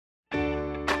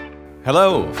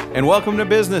Hello, and welcome to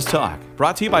Business Talk,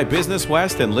 brought to you by Business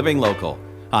West and Living Local.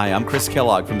 Hi, I'm Chris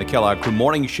Kellogg from the Kellogg Crew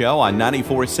Morning Show on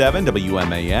 94.7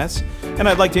 WMAS, and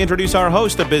I'd like to introduce our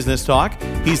host of Business Talk.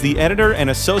 He's the editor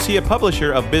and associate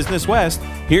publisher of Business West.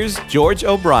 Here's George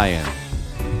O'Brien.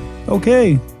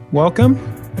 Okay, welcome,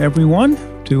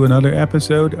 everyone, to another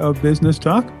episode of Business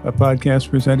Talk, a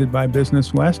podcast presented by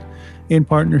Business West in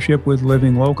partnership with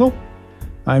Living Local.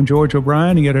 I'm George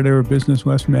O'Brien, the editor of Business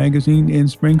West magazine in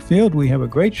Springfield. We have a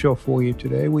great show for you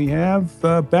today. We have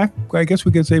back, I guess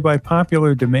we could say by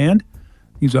popular demand.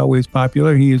 He's always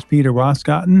popular. He is Peter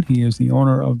Roskotten. He is the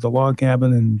owner of the Log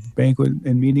Cabin and Banquet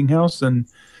and Meeting House and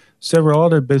several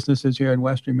other businesses here in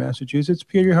Western Massachusetts.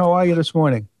 Peter, how are you this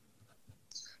morning?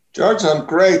 George, I'm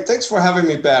great. Thanks for having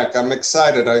me back. I'm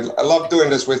excited. I love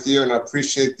doing this with you, and I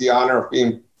appreciate the honor of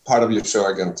being part of your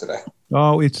show again today.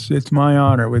 Oh, it's my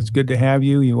honor. It's good to have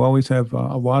you. You always have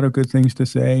a lot of good things to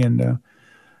say, and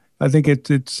I think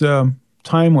it's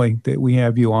timely that we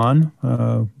have you on.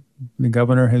 The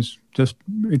governor has just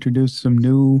introduced some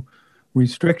new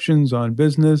restrictions on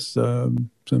business, some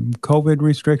COVID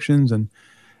restrictions, and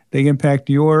they impact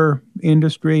your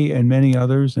industry and many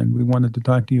others, and we wanted to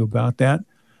talk to you about that.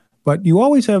 But you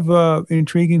always have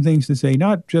intriguing things to say,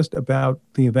 not just about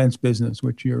the events business,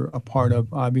 which you're a part of,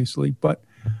 obviously, but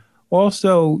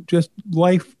also just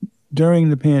life during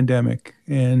the pandemic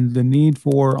and the need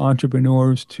for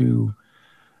entrepreneurs to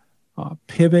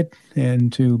pivot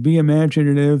and to be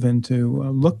imaginative and to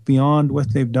look beyond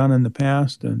what they've done in the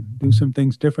past and do some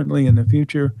things differently in the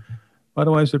future.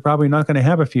 Otherwise, they're probably not going to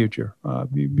have a future.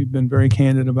 We've been very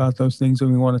candid about those things, and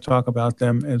we want to talk about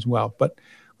them as well. But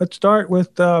let's start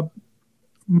with,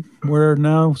 we're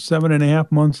now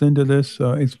 7.5 months into this.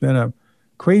 It's been a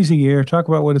crazy year. Talk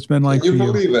about what it's been like for you. Can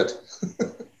you believe it?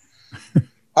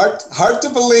 Hard to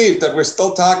believe that we're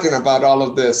still talking about all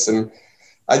of this. And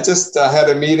I just had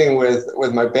a meeting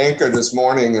with my banker this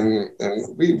morning,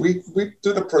 and we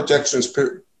do the projections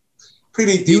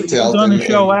pretty detailed. He was on the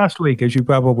show last week, as you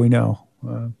probably know.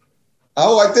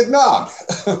 Oh, I did not.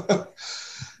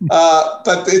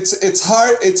 But it's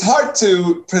hard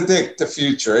to predict the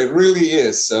future. It really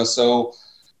is. So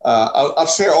I'll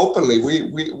share openly.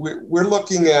 We're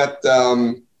looking at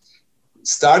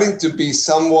starting to be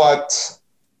somewhat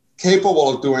capable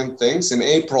of doing things in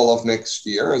April of next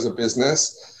year as a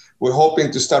business. We're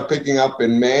hoping to start picking up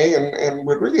in May, and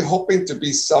we're really hoping to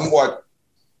be somewhat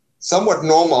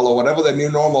normal, or whatever the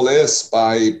new normal is,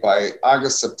 by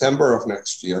August, September of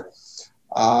next year.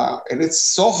 And it's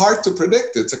so hard to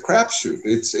predict. It's a crapshoot.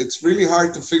 It's really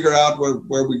hard to figure out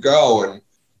where we go. And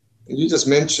you just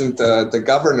mentioned the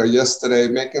governor yesterday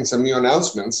making some new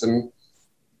announcements, and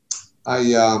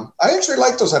I actually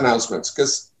like those announcements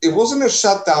because it wasn't a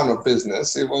shutdown of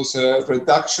business. It was a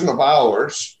reduction of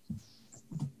hours.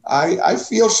 I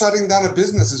feel shutting down a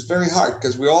business is very hard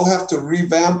because we all have to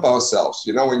revamp ourselves.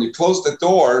 You know, when you close the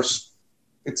doors,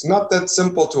 it's not that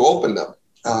simple to open them.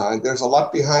 There's a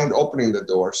lot behind opening the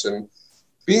doors, and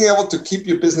being able to keep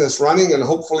your business running and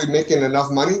hopefully making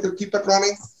enough money to keep it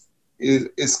running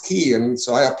is key. And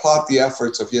so I applaud the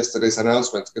efforts of yesterday's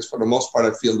announcement because for the most part,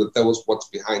 I feel that was what's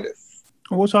behind it.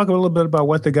 We'll talk a little bit about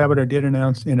what the governor did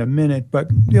announce in a minute, but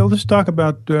let's talk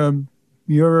about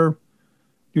your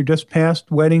just past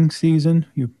wedding season.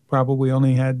 You probably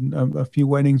only had a few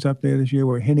weddings up there this year.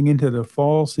 We're heading into the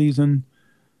fall season,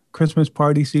 Christmas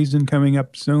party season coming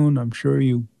up soon. I'm sure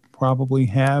you probably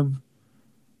have,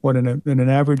 in an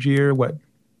average year,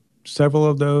 several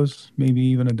of those, maybe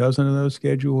even a dozen of those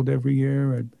scheduled every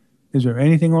year. Is there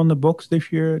anything on the books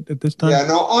this year at this time? Yeah,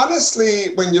 no,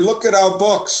 honestly, when you look at our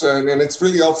books, and it's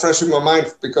really all fresh in my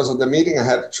mind because of the meeting I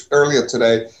had earlier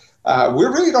today, we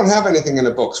really don't have anything in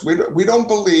the books. We don't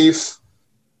believe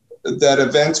that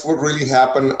events would really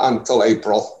happen until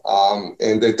April.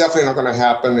 And they're definitely not going to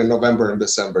happen in November and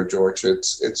December, George.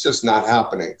 It's just not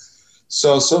happening.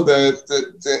 So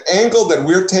the angle that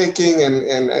we're taking,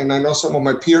 and I know some of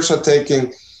my peers are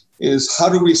taking, is how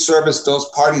do we service those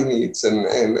party needs?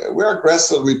 And we're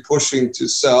aggressively pushing to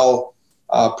sell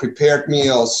prepared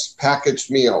meals,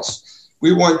 packaged meals.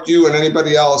 We want you and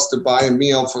anybody else to buy a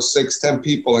meal for 6-10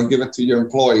 people and give it to your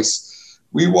employees.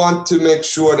 We want to make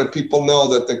sure that people know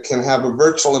that they can have a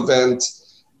virtual event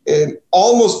and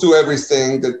almost do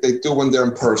everything that they do when they're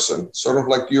in person, sort of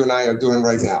like you and I are doing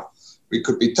right now. We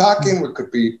could be talking, we could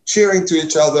be cheering to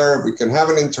each other, we can have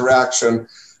an interaction.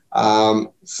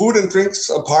 Food and drinks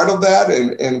are part of that,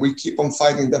 and we keep on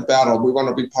fighting the battle. We want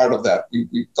to be part of that.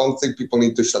 We don't think people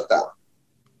need to shut down.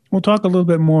 We'll talk a little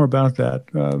bit more about that.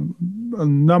 A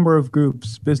number of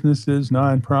groups, businesses,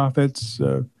 nonprofits,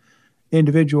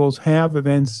 individuals have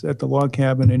events at the log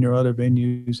cabin and your other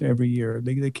venues every year.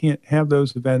 They can't have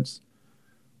those events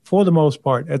for the most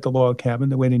part at the log cabin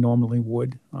the way they normally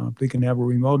would. They can have a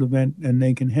remote event, and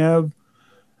they can have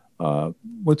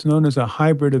what's known as a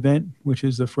hybrid event, which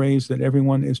is the phrase that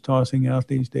everyone is tossing out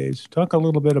these days. Talk a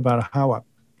little bit about how a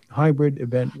hybrid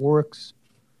event works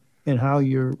and how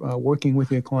you're working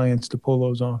with your clients to pull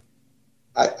those off.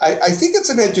 I think it's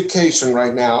an education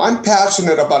right now. I'm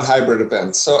passionate about hybrid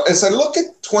events. So as I look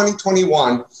at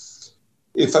 2021,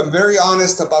 if I'm very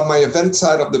honest about my event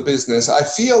side of the business, I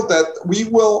feel that we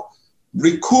will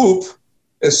recoup,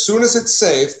 as soon as it's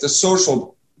safe, the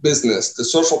social business, the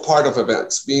social part of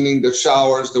events, meaning the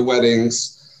showers, the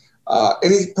weddings,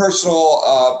 any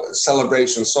personal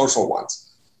celebrations, social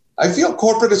ones. I feel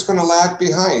corporate is going to lag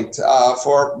behind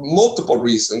for multiple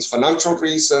reasons, financial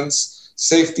reasons,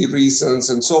 safety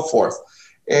reasons, and so forth.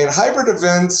 And hybrid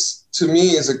events, to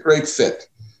me, is a great fit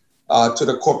to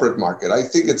the corporate market. I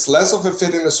think it's less of a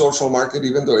fit in the social market,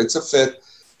 even though it's a fit.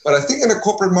 But I think in the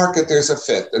corporate market, there's a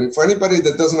fit. And for anybody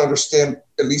that doesn't understand,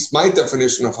 at least my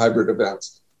definition of hybrid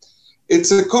events,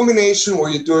 it's a combination where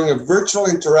you're doing a virtual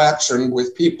interaction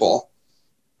with people,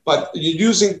 but you're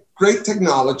using great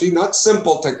technology, not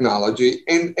simple technology,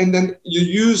 and then you're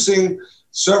using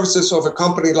services of a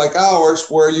company like ours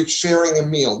where you're sharing a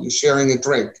meal, you're sharing a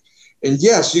drink. And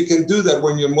yes, you can do that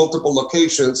when you're in multiple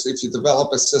locations if you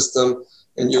develop a system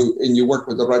and you work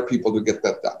with the right people to get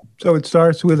that done. So it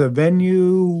starts with a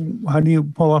venue. How do you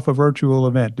pull off a virtual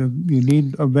event? Do you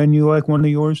need a venue like one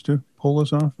of yours to pull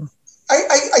this off?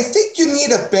 I think you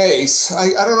need a base.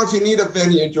 I don't know if you need a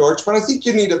venue, George, but I think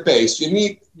you need a base. You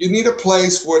need a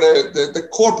place where the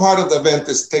core part of the event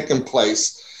is taking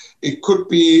place. It could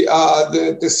be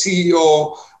the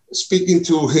CEO speaking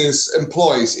to his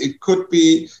employees. It could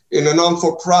be in a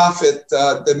non-for-profit,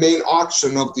 the main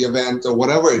auction of the event or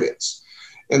whatever it is.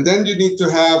 And then you need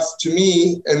to have, to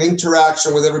me, an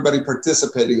interaction with everybody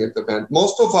participating at the event.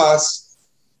 Most of us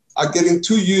are getting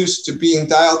too used to being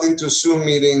dialed into a Zoom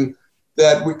meeting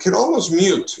that we can almost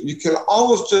mute. You can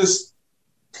almost just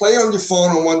play on your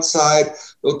phone on one side,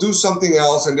 they'll do something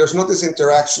else, and there's not this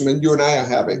interaction that you and I are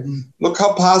having. Mm-hmm. Look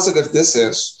how positive this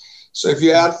is. So if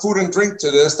you add food and drink to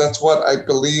this, that's what I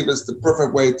believe is the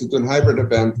perfect way to do a hybrid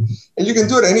event. And you can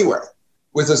do it anywhere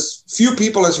with as few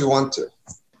people as you want to.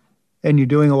 And you're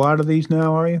doing a lot of these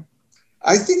now, are you?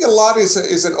 I think a lot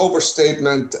is an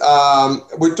overstatement.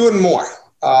 We're doing more.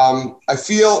 I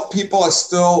feel people are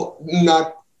still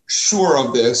not sure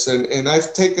of this. And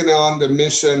I've taken on the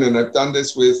mission, and I've done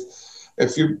this with a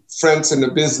few friends in the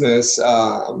business,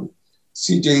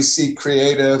 CJC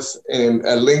Creative and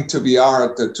a Link to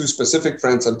VR, the two specific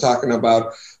friends I'm talking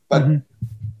about. But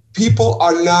people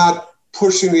are not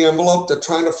pushing the envelope. They're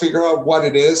trying to figure out what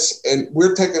it is. And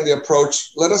we're taking the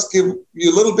approach, let us give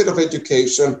you a little bit of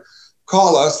education.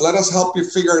 Call us, let us help you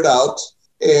figure it out.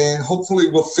 And hopefully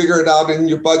we'll figure it out in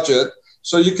your budget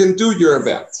so you can do your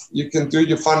event. You can do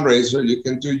your fundraiser. You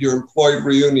can do your employee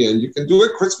reunion. You can do a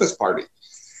Christmas party.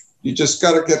 You just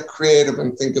got to get creative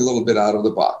and think a little bit out of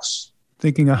the box.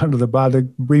 Thinking out of the box, the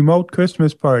remote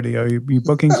Christmas party. Are you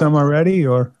booking some already,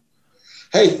 or?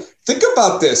 Hey, think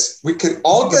about this. We can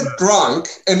all get drunk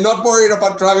and not worried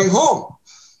about driving home.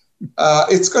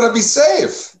 It's going to be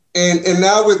safe. And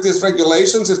now with these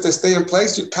regulations, if they stay in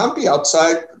place, you can't be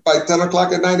outside by 10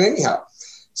 o'clock at night anyhow.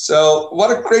 So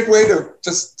what a great way to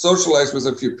just socialize with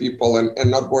a few people and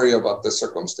not worry about the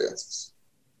circumstances.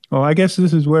 Well, I guess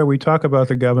this is where we talk about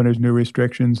the governor's new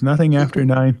restrictions. Nothing after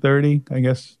 9:30. I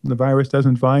guess the virus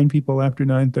doesn't find people after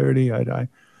 9:30.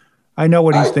 I know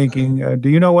what he's thinking. Do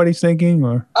you know what he's thinking?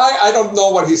 Or I don't know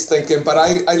what he's thinking, but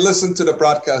I listened to the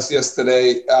broadcast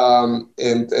yesterday,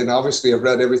 and obviously I've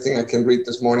read everything I can read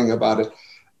this morning about it.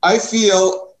 I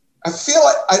feel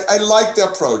like I like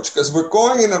the approach because we're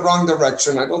going in the wrong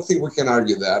direction. I don't think we can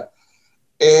argue that.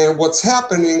 And what's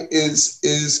happening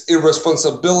is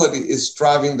irresponsibility is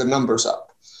driving the numbers up.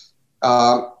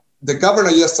 The governor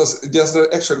yesterday,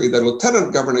 actually the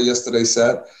lieutenant governor yesterday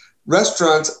said,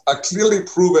 restaurants are clearly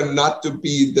proven not to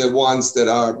be the ones that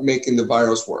are making the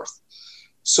virus worse.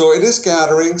 So it is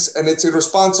gatherings, and it's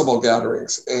irresponsible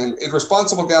gatherings. And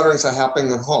irresponsible gatherings are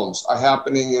happening in homes, are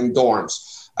happening in dorms,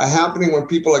 are happening when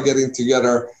people are getting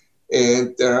together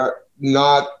and they're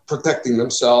not protecting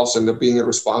themselves and they're being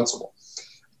irresponsible.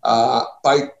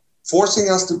 By forcing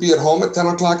us to be at home at 10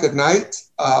 o'clock at night,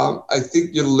 I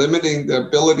think you're limiting the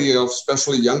ability of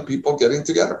especially young people getting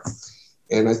together.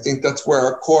 And I think that's where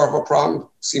our core of a problem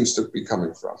seems to be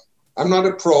coming from. I'm not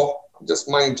a pro, just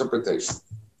my interpretation.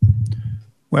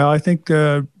 Well, I think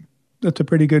that's a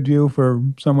pretty good view for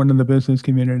someone in the business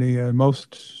community.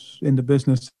 Most in the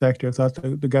business sector. I thought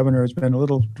the governor has been a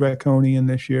little draconian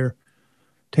this year,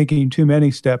 taking too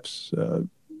many steps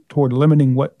toward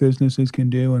limiting what businesses can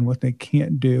do and what they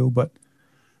can't do. But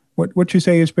what you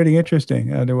say is pretty interesting.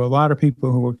 There were a lot of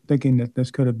people who were thinking that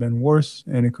this could have been worse,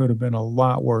 and it could have been a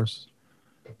lot worse.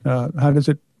 How does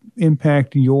it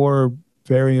impact your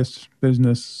various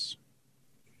business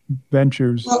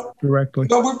ventures directly?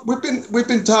 Well, we've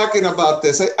been talking about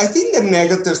this. I think the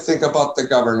negative thing about the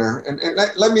governor, and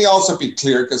let me also be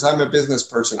clear, because I'm a business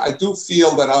person, I do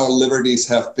feel that our liberties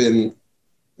have been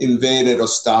invaded or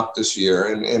stopped this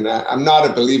year. And I'm not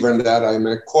a believer in that. I'm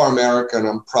a core American.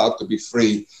 I'm proud to be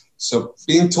free. So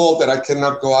being told that I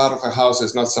cannot go out of a house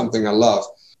is not something I love.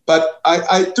 But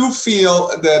I do feel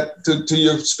that to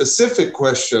your specific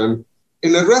question,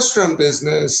 in the restaurant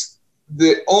business,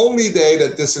 the only day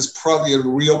that this is probably a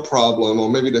real problem, or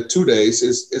maybe the 2 days,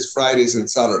 is Fridays and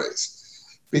Saturdays.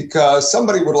 Because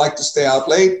somebody would like to stay out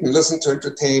late and listen to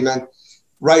entertainment.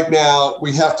 Right now,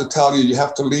 we have to tell you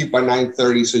have to leave by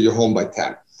 9:30, so you're home by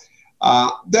 10.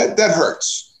 That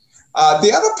hurts.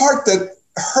 The other part that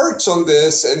hurts on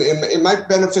this, and it might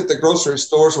benefit the grocery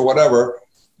stores or whatever,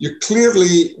 you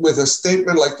clearly, with a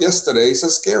statement like yesterday's,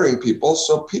 is scaring people.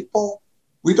 So people,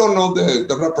 we don't know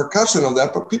the repercussion of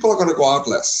that, but people are going to go out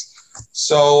less.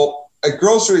 So a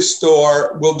grocery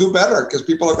store will do better because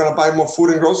people are going to buy more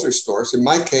food in grocery stores. In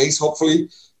my case, hopefully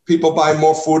people buy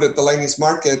more food at Delaney's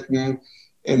Market,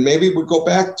 and maybe we go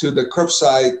back to the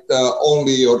curbside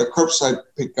only, or the curbside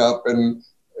pickup, and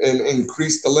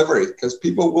increase delivery, because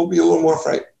people will be a little more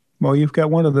afraid. Well, you've got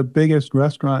one of the biggest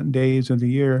restaurant days of the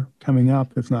year coming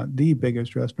up, if not the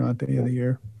biggest restaurant day of the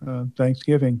year,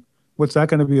 Thanksgiving. What's that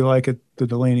going to be like at the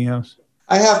Delaney House?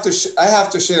 I have to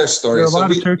share a story. There are a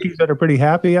lot of turkeys that are pretty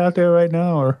happy out there right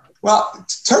now, or? Well,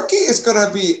 turkey is going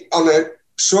to be on a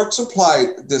short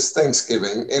supply this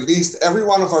Thanksgiving. At least every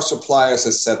one of our suppliers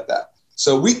has said that.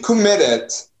 So we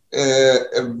committed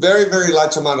a very, very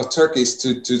large amount of turkeys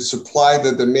to supply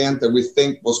the demand that we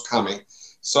think was coming.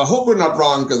 So I hope we're not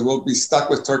wrong, because we'll be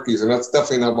stuck with turkeys, and that's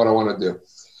definitely not what I want to do.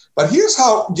 But here's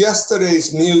how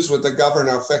yesterday's news with the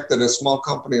governor affected a small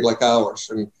company like ours.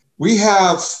 And we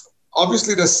have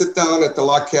obviously the sit down at the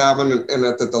Log Cabin and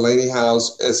at the Delaney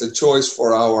House as a choice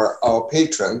for our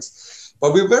patrons.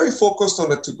 But we're very focused on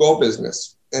the to-go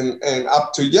business. And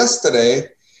up to yesterday,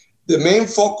 the main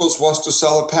focus was to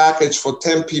sell a package for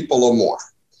 10 people or more.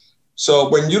 So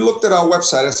when you looked at our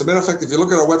website, as a matter of fact, if you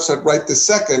look at our website right this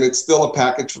second, it's still a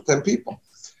package for 10 people.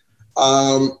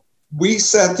 We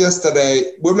said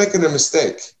yesterday, we're making a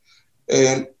mistake.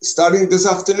 And starting this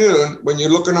afternoon, when you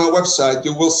look on our website,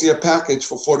 you will see a package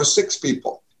for 4 to 6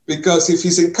 people. Because if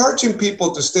he's encouraging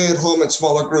people to stay at home in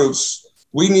smaller groups,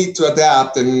 we need to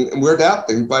adapt, and we're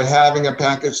adapting by having a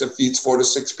package that feeds 4 to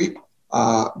 6 people.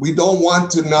 We don't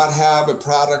want to not have a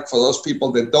product for those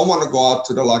people that don't want to go out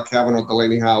to the Log Cabin or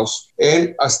Delaney House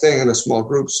and are staying in a small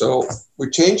group. So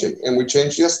we're changing, and we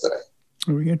changed yesterday.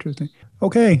 Very interesting.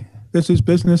 Okay, this is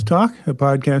Business Talk, a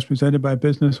podcast presented by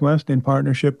Business West in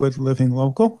partnership with Living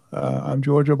Local. I'm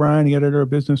George O'Brien, the editor of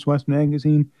Business West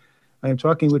magazine. I am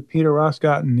talking with Peter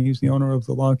Roskotten. He's the owner of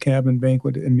the Log Cabin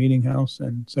Banquet and Meeting House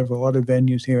and several other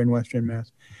venues here in Western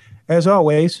Mass. As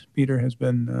always, Peter has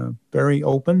been very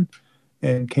open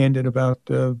and candid about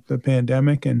the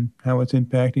pandemic and how it's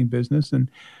impacting business. And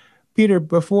Peter,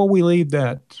 before we leave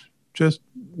that, just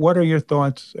what are your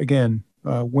thoughts? Again,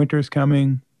 winter's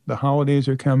coming, the holidays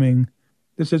are coming.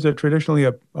 This is traditionally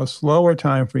a slower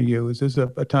time for you. Is this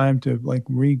a time to like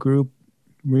regroup,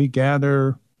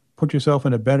 regather, put yourself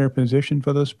in a better position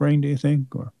for the spring, do you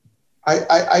think? Or?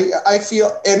 I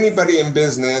feel anybody in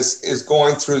business is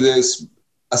going through this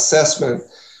assessment.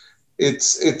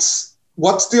 It's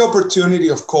what's the opportunity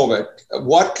of COVID?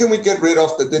 What can we get rid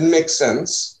of that didn't make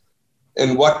sense?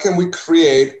 And what can we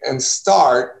create and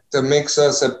start that makes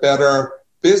us a better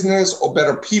business or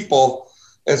better people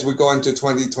as we go into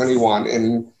 2021?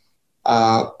 And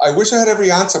I wish I had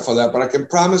every answer for that, but I can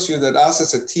promise you that us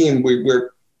as a team,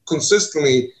 we're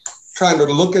consistently trying to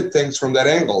look at things from that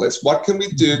angle. It's what can we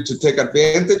do to take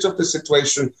advantage of the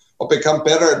situation or become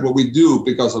better at what we do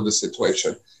because of the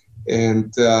situation?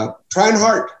 And trying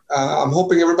hard. I'm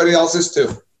hoping everybody else is too.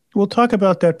 We'll talk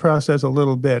about that process a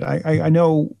little bit. I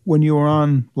know when you were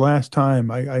on last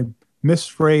time, I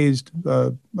misphrased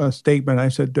a statement. I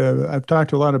said, I've talked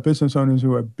to a lot of business owners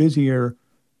who are busier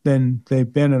than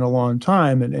they've been in a long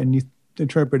time. And you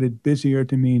interpreted busier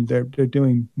to mean they're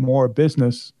doing more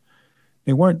business.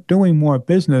 They weren't doing more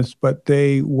business, but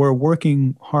they were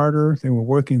working harder. They were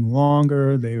working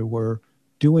longer. They were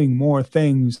doing more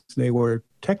things. They were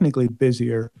technically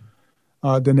busier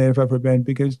than they've ever been,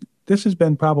 because this has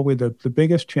been probably the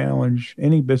biggest challenge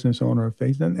any business owner has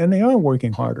faced, and they are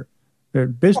working harder. Their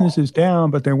business is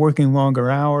down, but they're working longer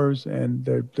hours, and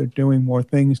they're doing more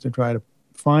things to try to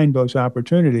find those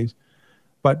opportunities.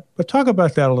 But talk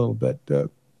about that a little bit.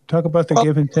 Talk about the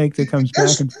give and take that comes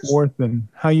back and forth, and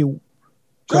how you.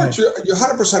 George, you're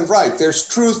 100% right. There's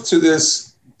truth to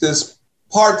this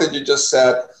part that you just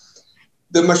said.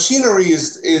 The machinery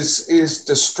is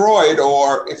destroyed,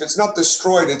 or if it's not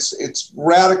destroyed, it's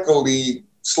radically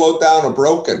slowed down or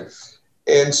broken.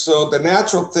 And so the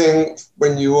natural thing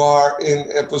when you are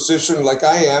in a position like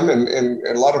I am and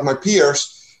a lot of my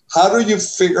peers, how do you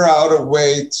figure out a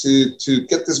way to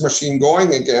get this machine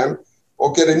going again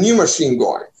or get a new machine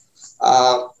going?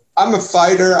 I'm a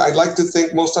fighter. I like to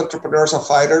think most entrepreneurs are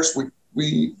fighters.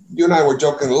 You and I were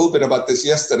joking a little bit about this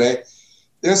yesterday.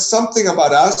 There's something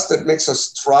about us that makes us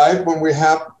thrive when we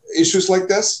have issues like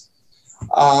this.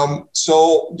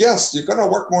 So yes, you're going to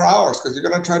work more hours because you're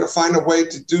going to try to find a way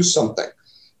to do something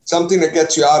that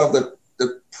gets you out of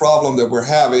the problem that we're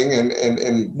having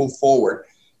and move forward.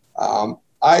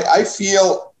 I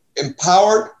feel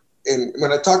empowered, and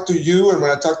when I talk to you and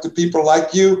when I talk to people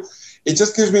like you, it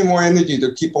just gives me more energy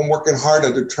to keep on working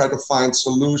harder to try to find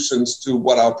solutions to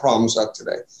what our problems are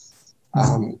today.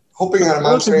 Hoping I'm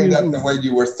answering that the way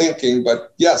you were thinking,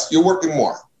 but yes, you're working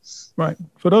more. Right.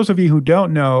 For those of you who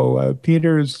don't know,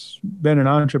 Peter's been an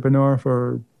entrepreneur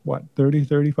for,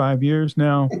 35 years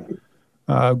now,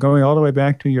 going all the way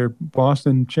back to your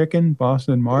Boston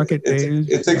Market days.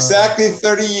 It's exactly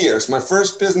 30 years. My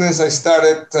first business I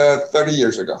started 30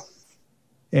 years ago.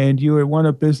 And you were one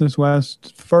of Business West's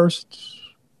first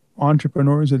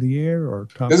Entrepreneurs of the Year, or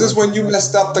top. This is when you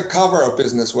messed up the cover of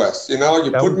Business West. You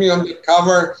put me on the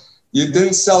cover. You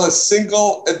didn't sell a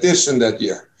single edition that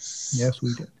year. Yes,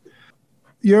 we did.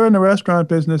 You're in the restaurant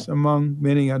business, among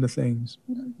many other things.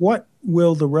 What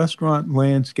will the restaurant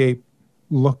landscape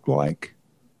look like,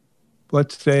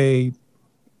 let's say,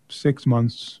 6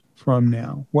 months from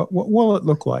now? What will it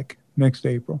look like next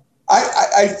April?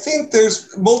 I think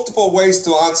there's multiple ways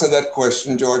to answer that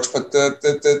question, George, but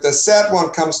the sad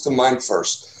one comes to mind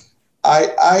first.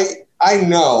 I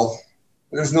know,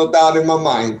 there's no doubt in my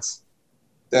mind,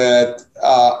 that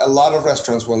a lot of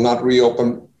restaurants will not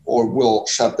reopen or will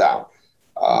shut down.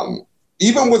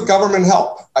 Even with government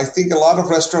help, I think a lot of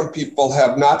restaurant people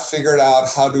have not figured out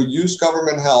how to use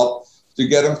government help to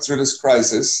get them through this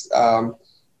crisis,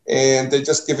 and they're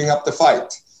just giving up the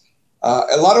fight.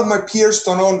 A lot of my peers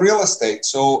don't own real estate,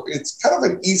 so it's kind of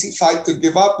an easy fight to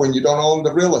give up when you don't own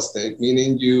the real estate,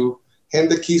 meaning you hand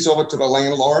the keys over to the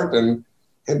landlord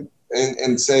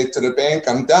and say to the bank,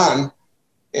 I'm done,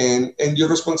 and your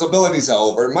responsibilities are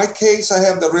over. In my case, I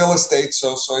have the real estate,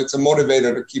 so it's a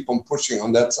motivator to keep on pushing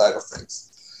on that side of things.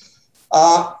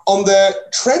 On the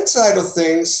trend side of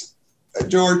things,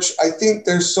 George, I think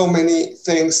there's so many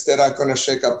things that are going to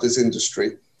shake up this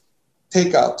industry.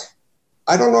 Takeout.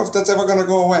 I don't know if that's ever going to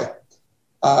go away.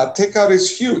 Takeout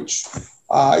is huge.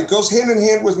 It goes hand in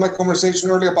hand with my conversation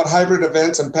earlier about hybrid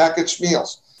events and packaged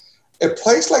meals. A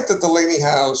place like the Delaney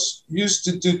House used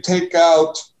to do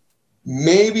takeout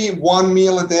maybe one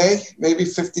meal a day, maybe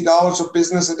 $50 of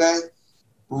business a day.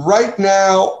 Right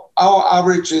now, our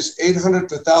average is $800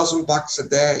 to $1,000 a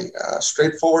day,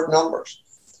 straightforward numbers.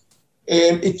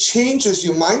 And it changes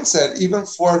your mindset, even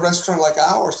for a restaurant like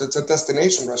ours that's a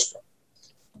destination restaurant.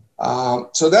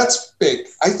 So that's big.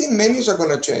 I think menus are going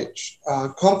to change.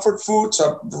 Comfort foods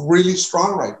are really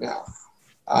strong right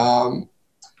now.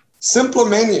 Simpler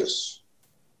menus,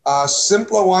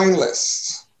 simpler wine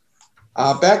lists,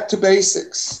 back to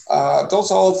basics.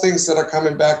 Those are all things that are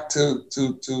coming back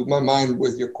to my mind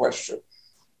with your question.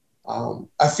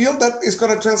 I feel that is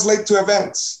going to translate to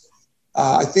events.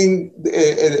 I think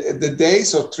the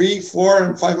days of 300, 400,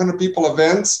 and 500 people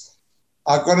events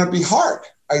are going to be hard.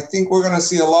 I think we're going to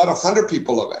see a lot of 100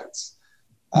 people events,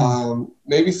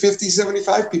 maybe 50,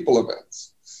 75 people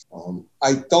events.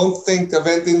 I don't think the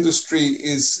event industry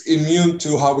is immune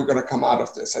to how we're going to come out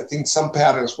of this. I think some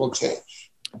patterns will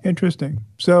change. Interesting.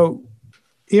 So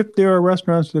if there are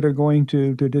restaurants that are going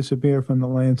to disappear from the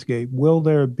landscape, will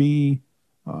there be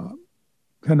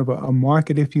kind of a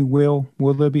market, if you will?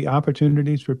 Will there be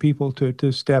opportunities for people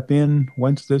to step in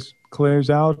once this clears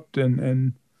out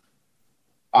and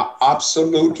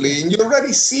absolutely. And you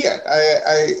already see it.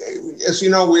 As you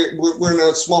know, we're in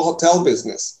a small hotel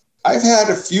business. I've had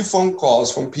a few phone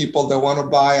calls from people that want to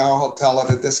buy our hotel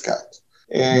at a discount.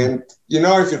 And,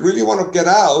 if you really want to get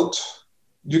out,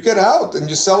 you get out and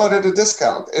you sell it at a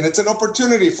discount. And it's an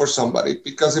opportunity for somebody,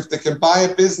 because if they can buy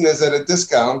a business at a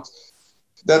discount,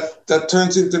 that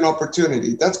turns into an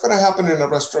opportunity. That's going to happen in a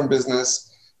restaurant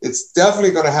business. It's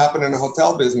definitely going to happen in the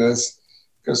hotel business,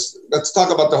 because let's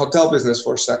talk about the hotel business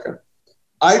for a second.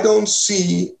 I don't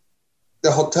see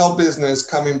the hotel business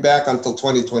coming back until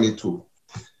 2022.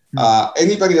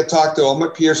 Anybody that talked to all my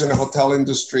peers in the hotel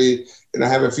industry, and I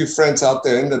have a few friends out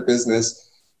there in the business,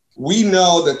 we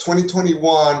know that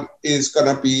 2021 is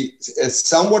going to be a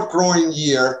somewhat growing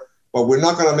year, but we're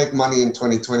not going to make money in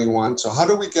 2021. So how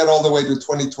do we get all the way to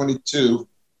 2022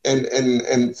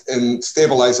 and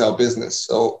stabilize our business?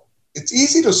 So it's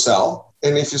easy to sell.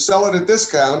 And if you sell at a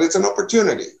discount, it's an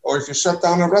opportunity. Or if you shut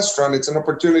down a restaurant, it's an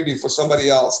opportunity for somebody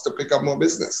else to pick up more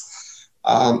business.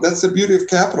 That's the beauty of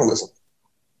capitalism.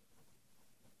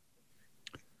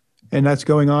 And that's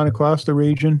going on across the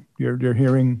region. You're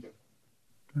hearing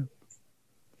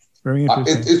very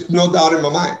interesting. It's no doubt in my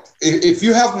mind. If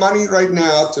you have money right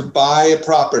now to buy a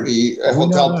property, a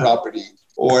hotel property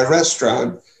or a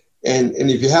restaurant, and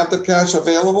if you have the cash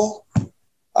available,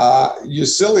 you're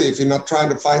silly if you're not trying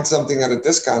to find something at a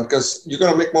discount, because you're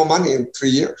going to make more money in 3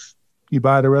 years. You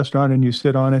buy the restaurant and you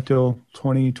sit on it till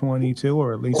 2022,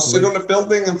 or at least sit on the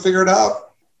building and figure it out.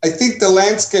 I think the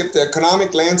landscape, the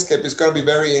economic landscape, is going to be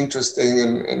very interesting.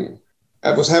 And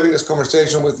I was having this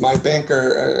conversation with my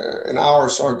banker an hour or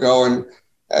so ago, and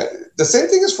the same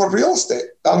thing is for real estate,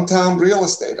 downtown real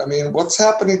estate. I mean, what's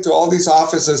happening to all these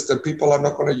offices that people are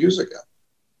not going to use again?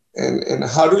 And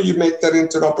how do you make that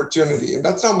into an opportunity? And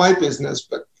that's not my business,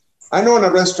 but I know in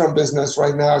a restaurant business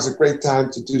right now is a great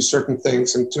time to do certain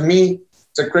things. And to me,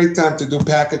 it's a great time to do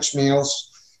packaged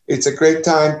meals. It's a great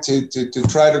time to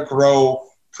try to grow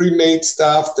pre-made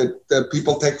stuff that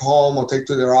people take home or take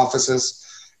to their offices.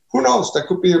 Who knows? That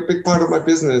could be a big part of my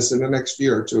business in the next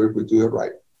year or two if we do it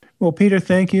right. Well, Peter,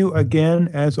 thank you again.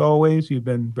 As always, you've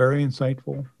been very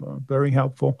insightful, very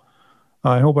helpful.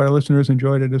 I hope our listeners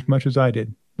enjoyed it as much as I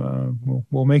did.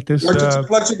 We'll make this... It's a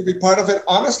pleasure to be part of it.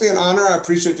 Honestly, an honor. I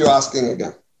appreciate you asking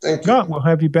again. Thank you. No, we'll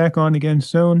have you back on again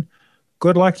soon.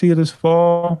 Good luck to you this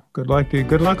fall. Good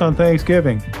luck on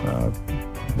Thanksgiving.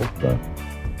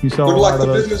 You sell Good a luck lot to of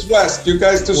those. Business West. You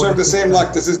guys deserve the same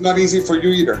luck. This is not easy for you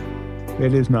either.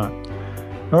 It is not.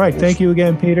 All right. Thank you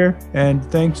again, Peter. And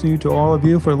thanks to all of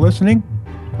you for listening.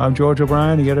 I'm George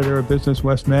O'Brien, the editor of Business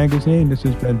West Magazine. This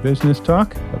has been Business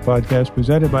Talk, a podcast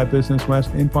presented by Business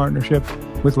West in partnership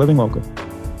with Living Local.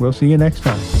 We'll see you next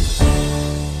time.